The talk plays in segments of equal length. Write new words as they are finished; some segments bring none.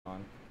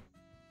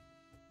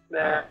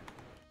There.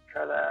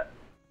 Try that.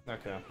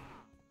 Okay.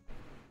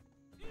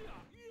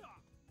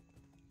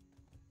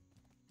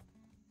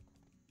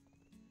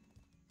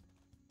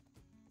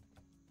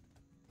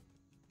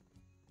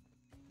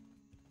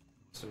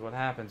 So what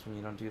happens when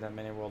you don't do that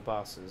many world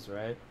bosses,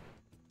 right?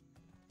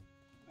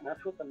 And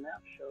that's what the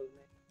map shows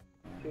me.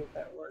 See if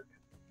that works.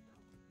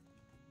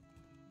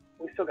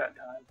 We still got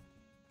time.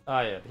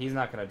 Oh yeah, he's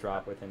not gonna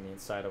drop within the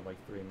inside of like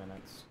 3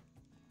 minutes.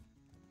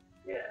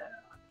 Yeah.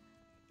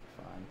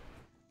 Fine.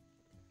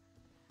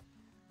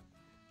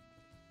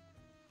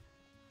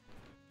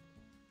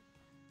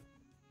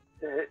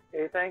 Did it hit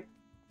anything?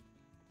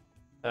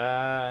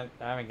 I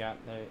haven't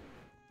gotten it.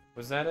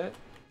 Was that it?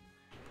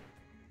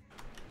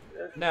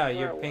 No,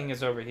 your ping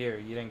is over here.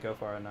 You didn't go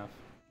far enough.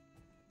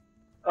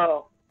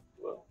 Oh.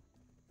 Well.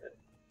 Good.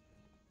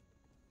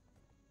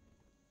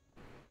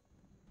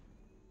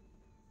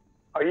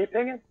 Are you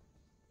pinging?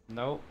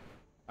 Nope.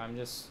 I'm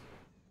just...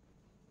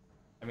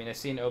 I mean, I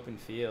see an open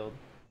field.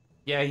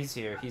 Yeah, he's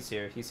here. He's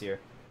here. He's here.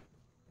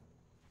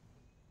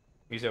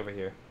 He's over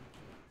here.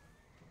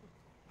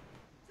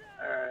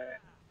 Alright.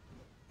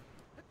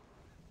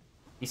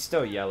 He's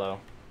still yellow.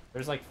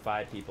 There's like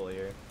 5 people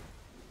here.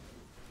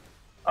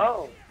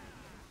 Oh.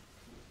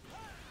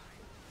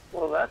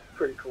 Well, that's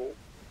pretty cool.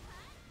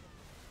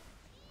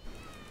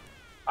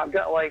 I've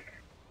got like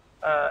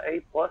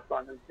A+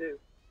 on him too.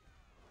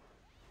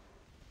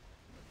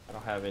 I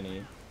don't have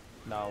any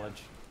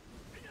knowledge.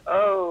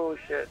 Oh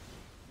shit.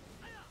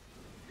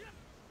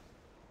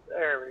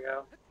 There we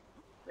go.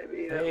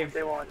 Maybe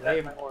they won't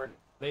attack my horse.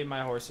 Leave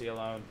my horsey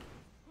alone.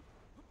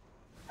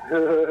 They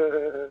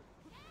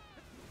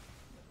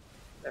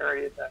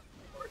already attacked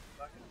my horse.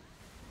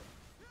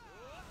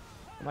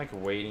 I'm like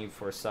waiting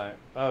for sight.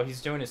 Oh, he's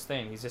doing his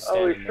thing. He's just Oh,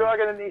 standing he's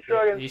shrugging and he's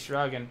shrugging. He's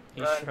shrugging.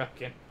 He's Run.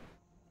 shrugging.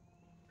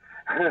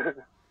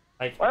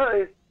 Like,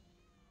 Well,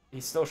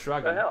 he's still what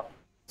shrugging. the hell?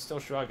 Still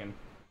shrugging.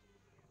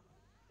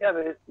 Yeah,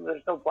 but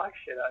there's no black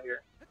shit out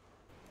here.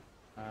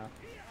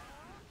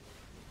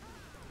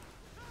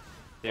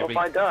 Did Well, we, if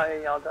I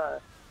die, I'll die.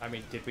 I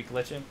mean, did we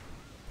glitch him?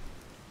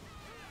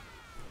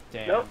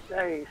 Damn. Nope,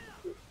 hey,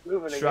 he's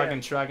moving Shrugging,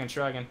 again. shrugging,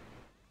 shrugging.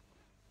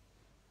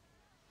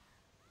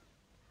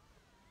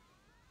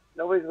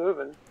 Nobody's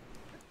moving.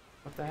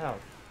 What the hell?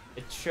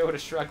 It showed a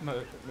shrug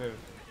move.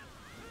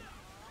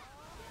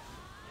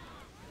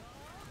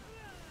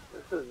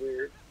 This is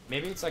weird.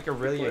 Maybe it's like a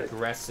really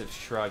aggressive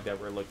shrug that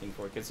we're looking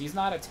for, because he's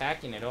not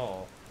attacking at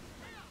all.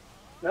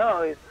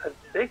 No, I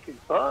think he's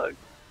bugged.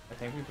 I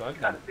think we bugged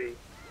him. Gotta be.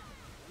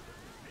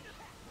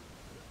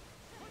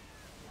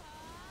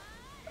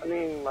 I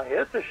mean, my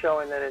hits are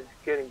showing that it's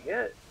getting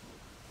hit.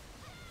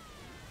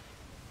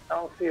 I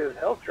don't see his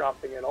health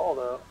dropping at all,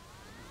 though.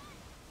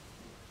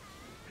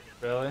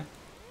 Really?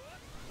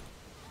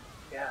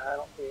 Yeah, I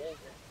don't see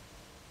anything.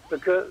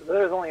 Because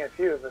there's only a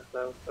few of us,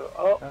 though.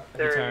 So,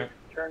 there he is.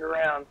 Turned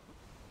around.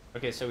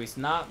 Okay, so he's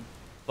not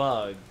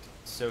bugged,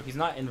 so he's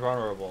not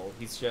invulnerable.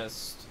 He's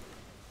just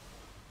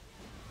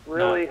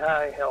Really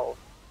high health.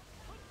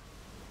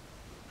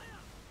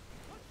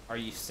 Are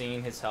you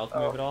seeing his health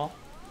move at all?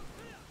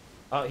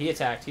 Oh, he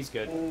attacked. He's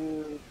good.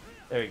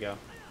 There you go.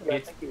 Yeah, I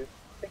think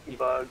he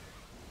bugged.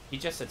 He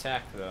just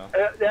attacked, though.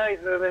 Yeah,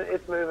 he's moving.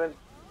 It's moving.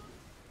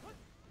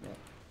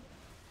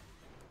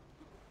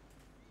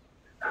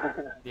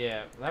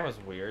 Yeah, that was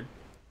weird.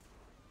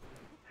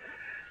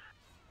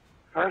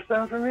 First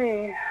time for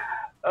me.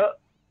 Oh,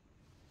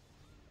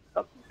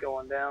 something's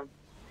going down.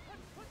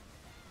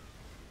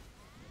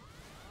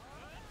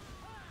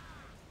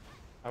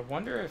 I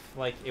wonder if,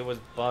 like, it was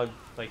bugged,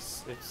 like,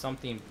 if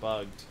something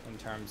bugged in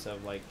terms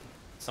of, like,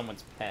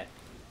 someone's pet.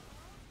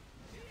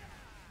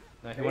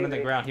 No, he went to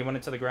the ground. He went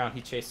into the ground.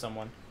 He chased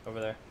someone over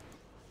there.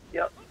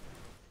 Yep.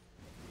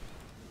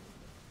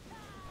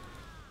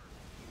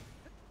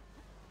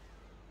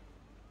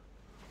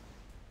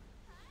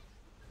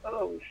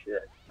 Oh,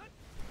 shit.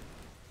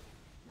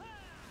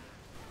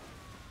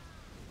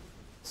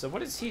 So what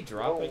does he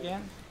drop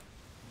again?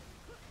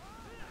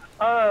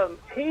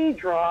 He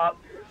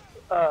dropped,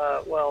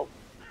 well,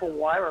 from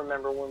what I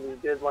remember when we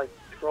did, like,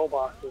 scroll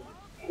bosses,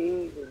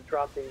 he was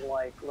dropping,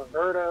 like,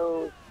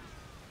 Libertos,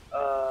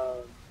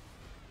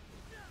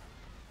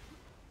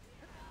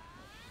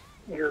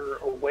 your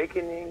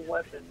awakening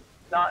weapon,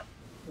 not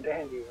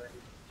dandy or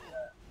anything.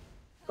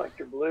 It's like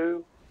your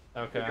blue.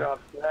 Okay. He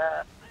drops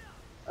that.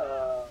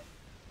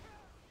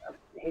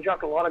 He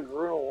dropped a lot of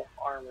Gruel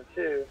armor,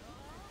 too.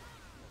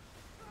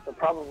 So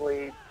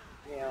probably,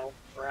 you know,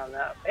 around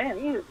that. Man,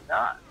 he is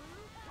not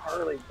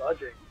hardly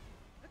budging.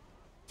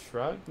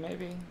 Shrug,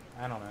 maybe?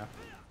 I don't know.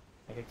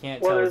 Like, I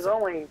can't Well, tell. there's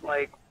only,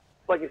 like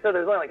you said,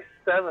 there's only like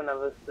 7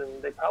 of us,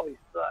 and they probably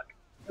suck.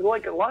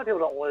 Like, a lot of people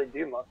don't really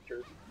do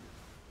musters.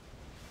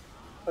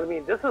 But I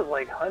mean, this is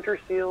like hunter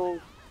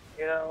seals,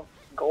 you know,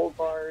 gold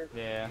bars.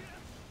 Yeah.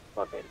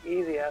 Fucking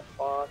easy ass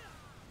boss.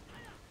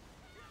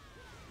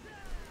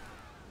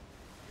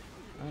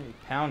 Oh, he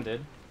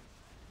pounded.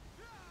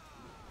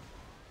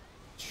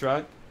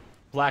 Shrug.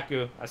 Black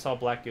goo. I saw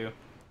black goo.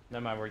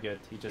 Never mind, we're good.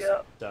 He just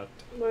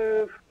ducked.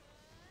 Move.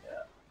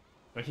 Yeah.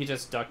 But he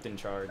just ducked and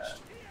charged.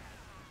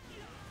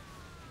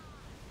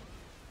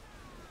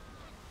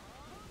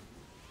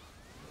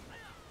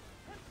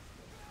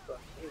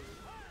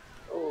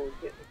 Oh, he's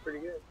getting pretty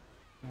good.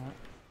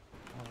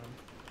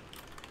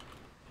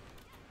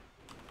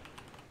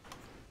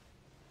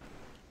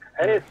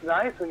 Hey, it's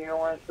nice when you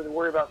don't have to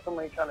worry about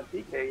somebody trying to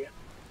PK you.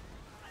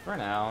 For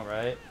now,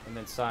 right? And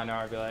then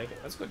Sayonara be like,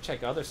 let's go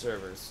check other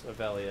servers of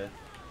Velia.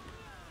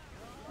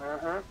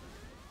 Uh-huh.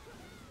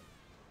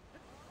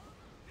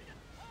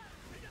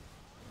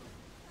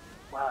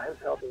 Wow, his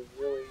health is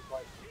really,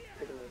 like,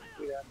 taking me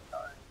sweet out of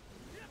time.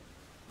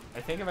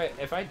 I think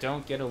if I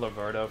don't get a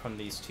Liberto from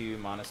these 2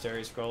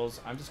 monastery scrolls,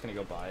 I'm just gonna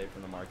go buy it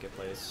from the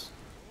marketplace.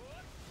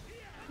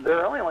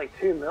 They're only like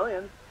 2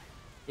 million.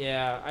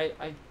 Yeah,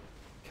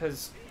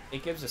 because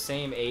it gives the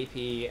same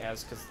AP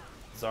as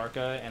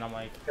Zarka, and I'm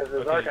like, Because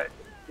okay, Zarka,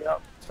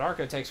 yep.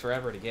 Zarka takes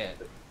forever to get,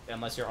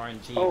 unless your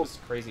RNG was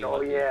crazy Oh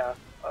lucky. yeah,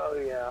 oh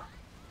yeah.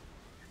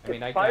 I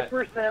mean, it's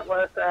 5%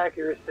 less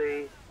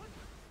accuracy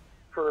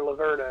for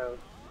Liberto.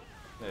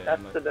 Yeah,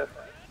 That's the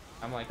difference.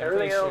 I'm like, I'm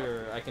pretty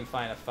sure I can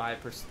find a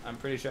 5%. I'm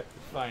pretty sure I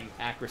can find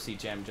accuracy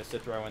gem just to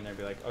throw in there and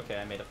be like, okay,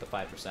 I made up the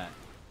 5%.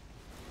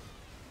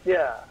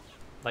 Yeah.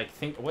 Like,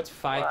 what's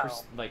 5%?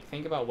 Wow. Like,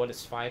 think about what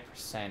is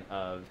 5%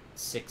 of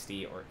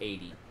 60 or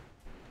 80.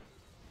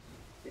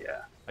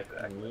 Yeah. Like,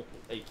 exactly.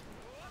 like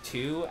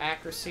 2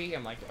 accuracy.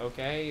 I'm like,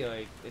 okay,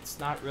 like it's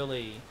not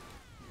really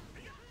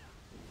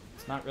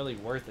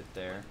worth it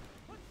there.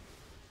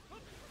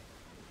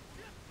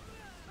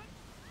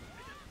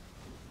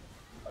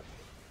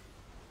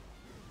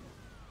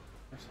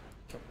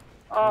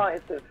 Oh,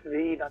 it's a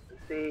V, not the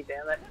C,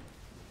 damn it.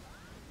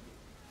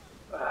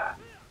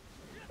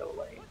 So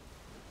late.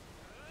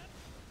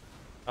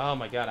 Oh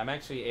my god, I'm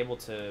actually able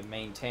to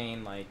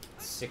maintain like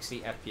 60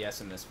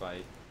 FPS in this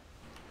fight.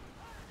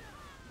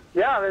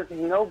 Yeah, there's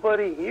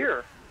nobody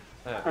here.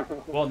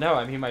 Well, no,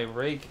 I mean my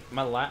rig,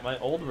 my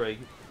old rig,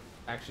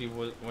 actually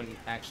wouldn't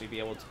actually be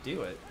able to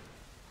do it.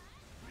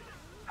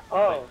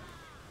 Oh,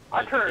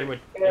 like, I turned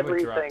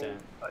everything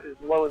as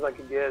low as I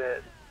could get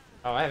it.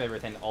 Oh, I have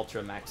everything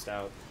ultra maxed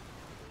out.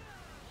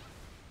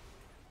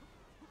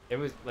 It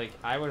was like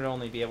I would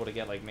only be able to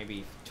get like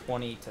maybe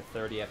 20 to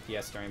 30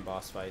 FPS during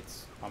boss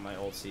fights on my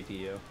old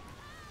CPU.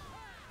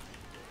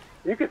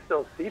 You could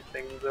still see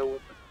things though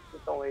with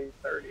only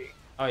 30.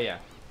 Oh yeah,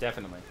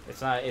 definitely.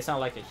 It's not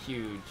like a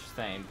huge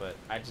thing, but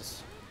I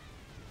just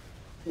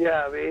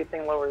yeah, but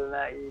anything lower than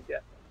that, you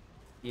get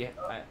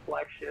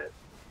black shit.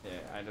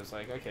 Yeah, I just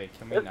like, okay,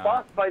 can we this not? This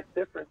boss fight's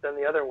different than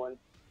the other one.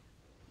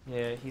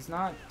 Yeah, he's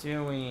not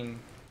doing.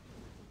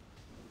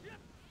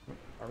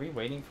 Are we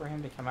waiting for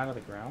him to come out of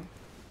the ground?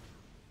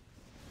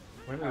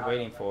 What are we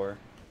waiting for?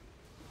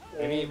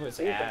 Maybe it was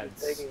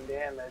ads. Taking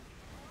damage.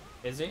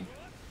 Is he?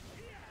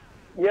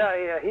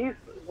 Yeah, he's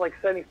like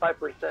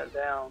 75%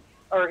 down,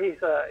 or he's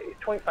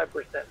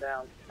 25%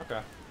 down.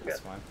 Okay, that's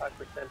fine. 5%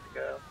 to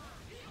go.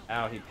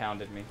 Ow, he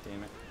pounded me.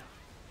 Damn it.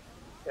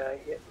 Yeah,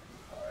 he hit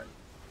me hard.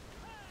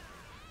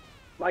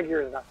 My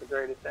gear is not the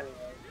greatest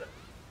anyway. So.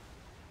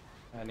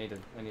 I need to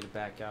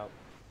back out.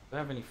 Do I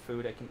have any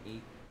food I can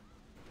eat?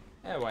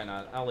 Yeah, why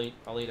not? I'll eat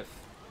a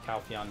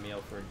Calpheon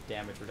meal for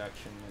damage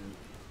reduction and.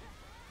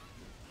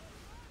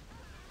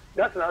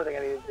 That's another thing I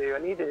need to do. I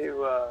need to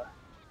do. Well,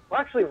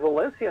 actually,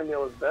 Valencia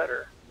meal is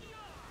better.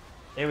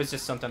 It was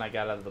just something I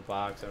got out of the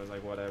box. I was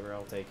like, whatever,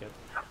 I'll take it.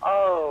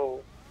 Oh,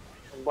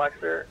 Black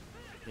Spirit.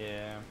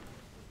 Yeah, I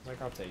was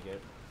like, I'll take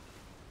it.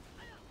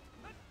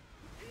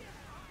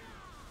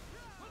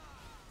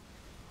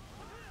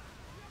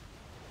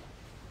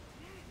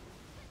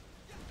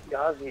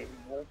 God's eating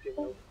Valencia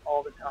meals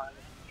all the time.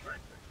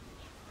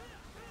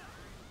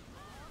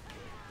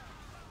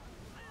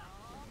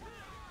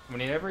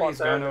 Whenever he's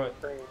going to...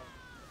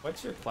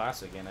 What's your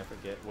class again? I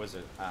forget.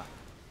 Wizard. Ah.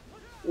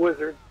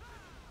 Wizard.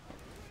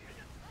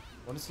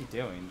 What is he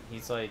doing?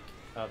 He's like...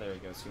 Oh, there he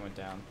goes. He went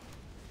down.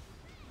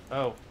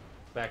 Oh.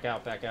 Back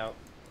out, back out.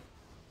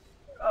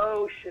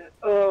 Oh, shit.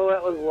 Oh,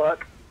 that was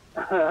luck.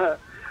 I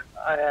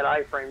had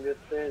iframe just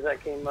as soon as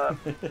that came up.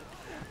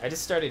 I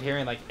just started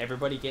hearing, like,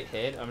 everybody get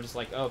hit. I'm just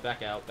like, oh,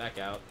 back out, back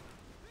out.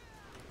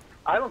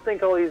 I don't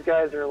think all these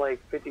guys are, like,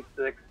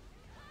 56.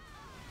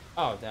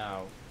 Oh,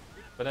 no.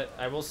 But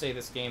I will say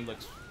this game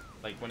looks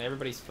like when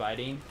everybody's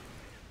fighting,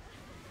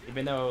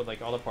 even though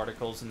like all the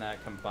particles in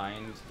that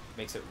combined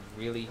makes it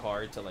really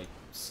hard to like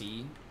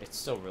see, it's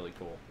still really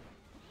cool.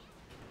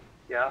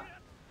 Yeah.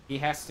 He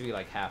has to be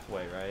like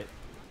halfway, right?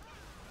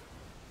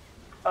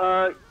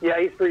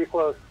 Yeah, he's pretty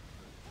close.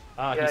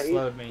 Oh, yeah, he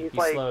slowed me. He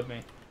like slowed me.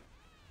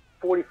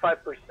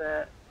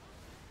 45%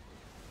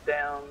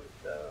 down,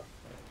 so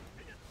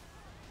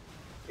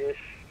ish.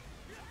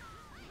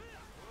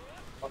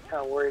 I was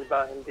kind of worried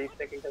about him deep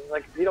thinking because,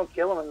 like, if you don't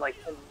kill him in like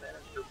 10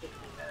 minutes or 15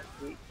 minutes,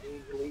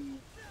 he leaves,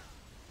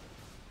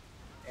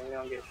 and we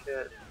don't get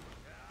shit.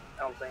 I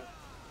don't think.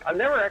 I've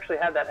never actually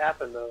had that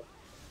happen though.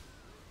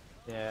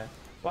 Yeah.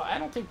 Well, I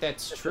don't think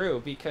that's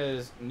true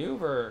because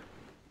Nuver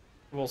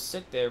will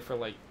sit there for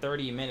like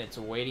 30 minutes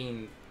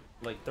waiting,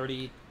 like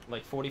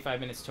 45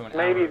 minutes to an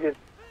hour.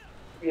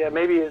 Yeah,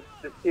 maybe it's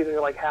either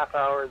like half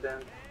hour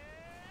then.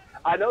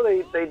 I know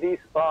they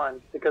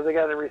despawned because they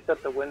got to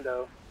reset the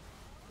window.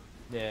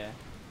 Yeah.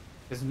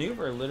 Because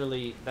Nuber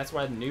literally, that's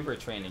why the Nuber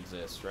train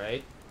exists,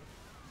 right?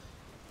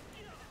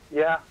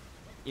 Yeah.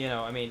 You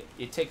know, I mean,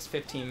 it takes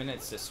 15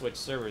 minutes to switch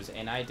servers,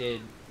 and I did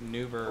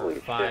Nuber Holy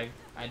five. shit.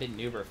 I did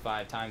Nuber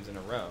 5 times in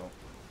a row.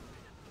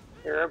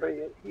 Here,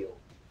 everybody get healed.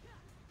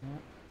 Yeah.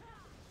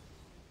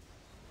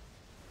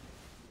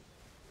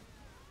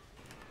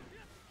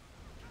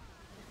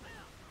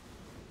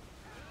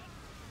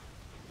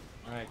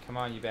 Alright, come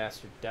on, you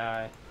bastard,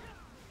 die.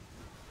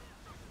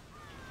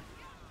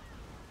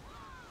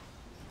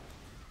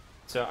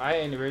 So I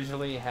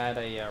originally had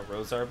a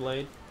Rosar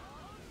blade.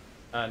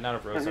 Not a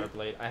Rosar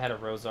blade. I had a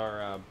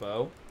Rosar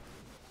bow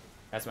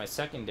as my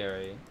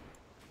secondary,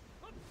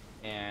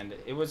 and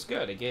it was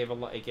good. It gave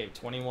It gave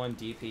 21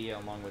 DP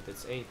along with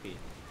its AP.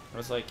 I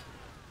was like,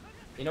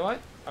 you know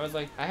what? I was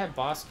like, I have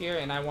boss gear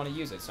and I want to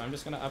use it, so I'm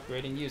just gonna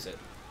upgrade and use it.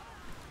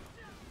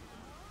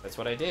 That's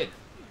what I did.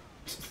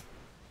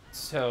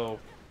 So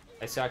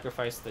I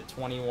sacrificed the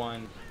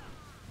 21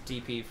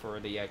 DP for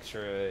the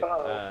extra.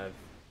 Now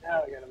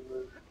I gotta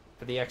move.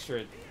 For the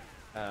extra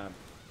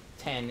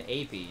 10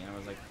 AP, and I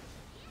was like,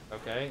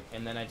 okay.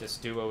 And then I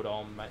just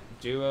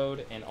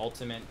duoed and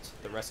ultimate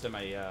the rest of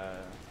my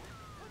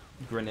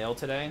Grenil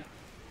today.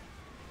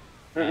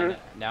 And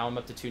now I'm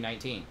up to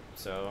 219.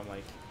 So I'm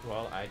like,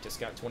 well, I just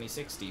got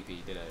 26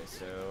 DP today,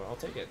 so I'll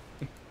take it.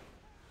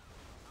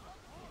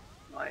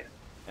 Nice.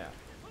 Yeah.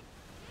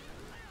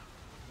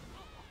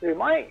 Dude,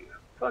 my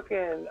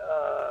fucking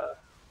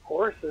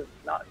horse is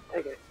not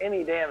taking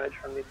any damage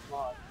from these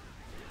mobs.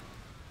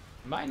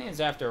 Mine is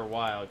after a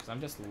while, because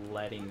I'm just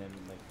letting them,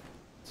 like,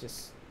 I'm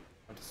just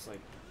like,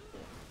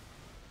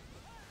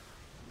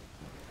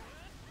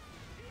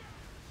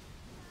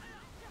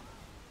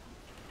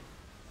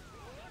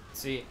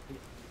 see,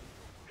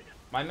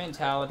 my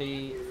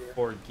mentality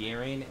for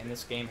gearing in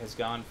this game has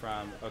gone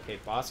from, okay,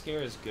 boss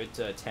gear is good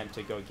to attempt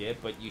to go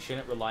get, but you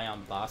shouldn't rely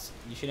on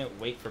you shouldn't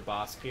wait for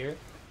boss gear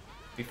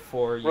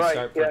before you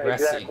start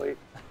progressing. Exactly.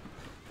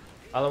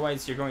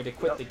 Otherwise, you're going to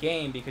quit the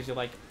game because you're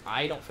like,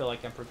 I don't feel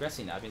like I'm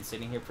progressing. I've been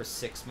sitting here for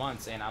 6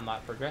 months and I'm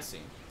not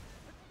progressing.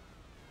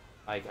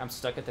 Like, I'm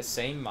stuck at the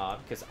same mob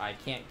because I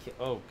can't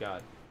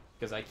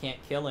because I can't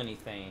kill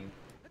anything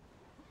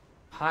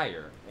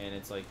higher. And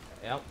it's like,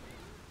 yep.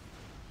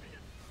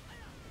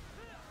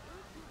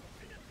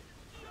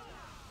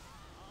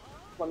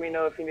 Let me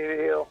know if you need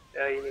a heal.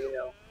 Yeah, you need a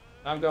heal.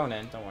 I'm going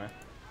in, don't worry.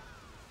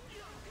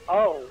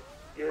 Oh,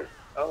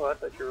 I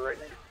thought you were right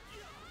next.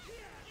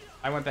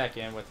 I went back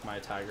in with my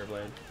Tiger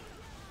Blade.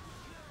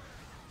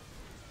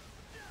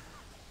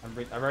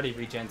 I've already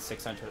regen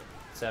 600,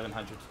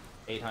 700,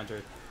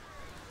 800.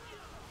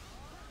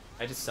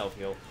 I just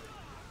self-heal.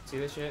 See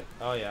this shit?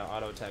 Oh yeah,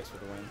 auto attacks for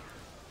the win.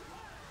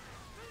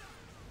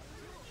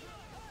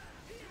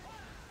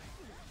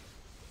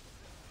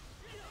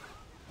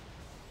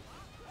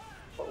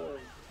 Boom.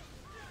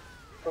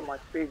 Put my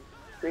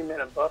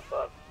 3-minute buff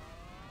up.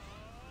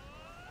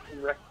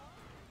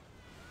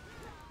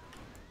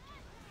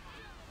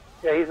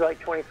 Yeah, he's like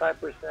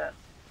 25%.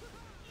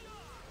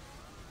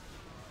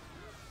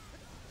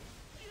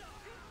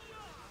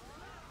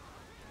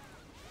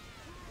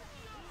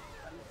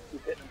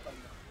 Keep hitting him from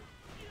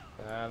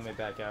Let me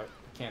back out.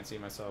 Can't see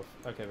myself.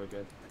 Okay, we're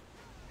good.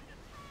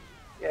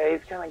 Yeah,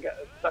 he's kind of got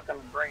stuck on a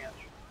branch.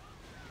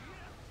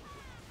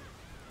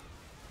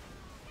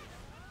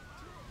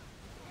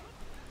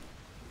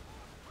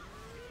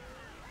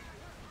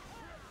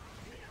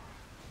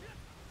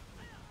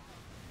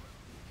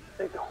 I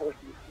think the horse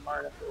is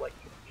smart enough to like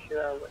kick the shit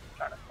out of it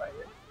trying to fight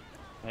it.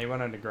 He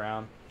went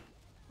underground.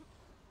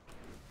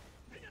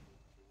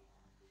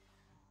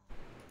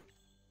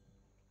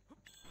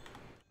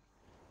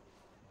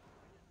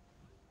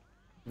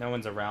 No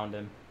one's around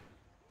him.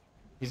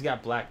 He's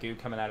got black goo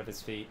coming out of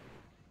his feet.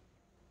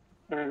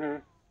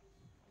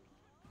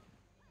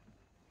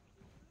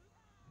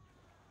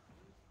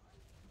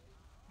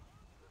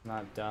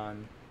 Not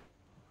done.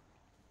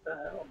 What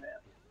the hell, man?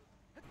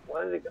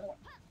 Where is it going?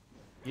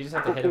 You just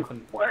have to hit him from...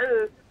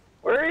 Where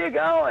are you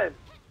going?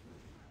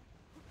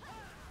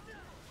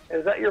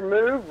 Is that your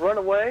move? Run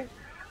away?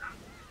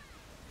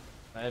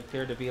 I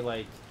appear to be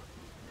like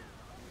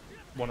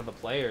one of the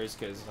players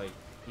because like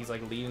he's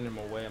like leading him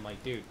away. I'm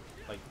like, dude,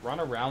 like run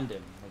around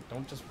him. Like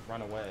don't just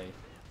run away.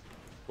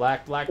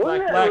 Black, black,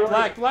 black, black,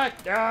 black,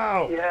 black.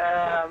 No.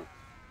 Yeah.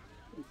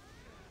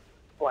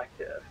 Black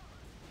death.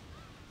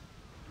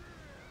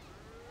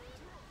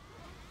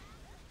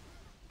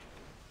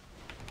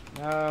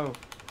 No.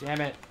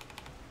 Damn it.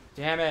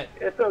 Damn it.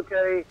 It's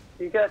okay.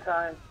 You got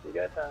time. You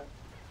got time.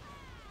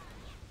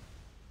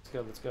 Let's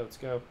go. Let's go. Let's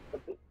go.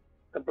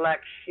 The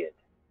black shit.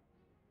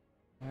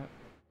 Yep.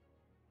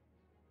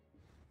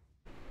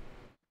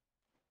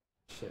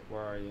 Shit,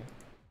 where are you?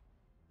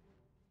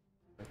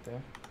 Right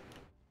there.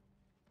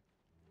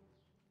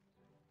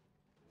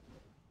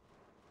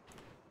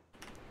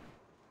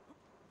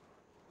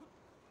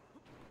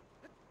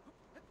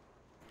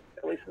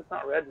 At least it's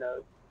not red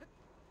nose.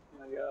 Oh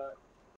my god.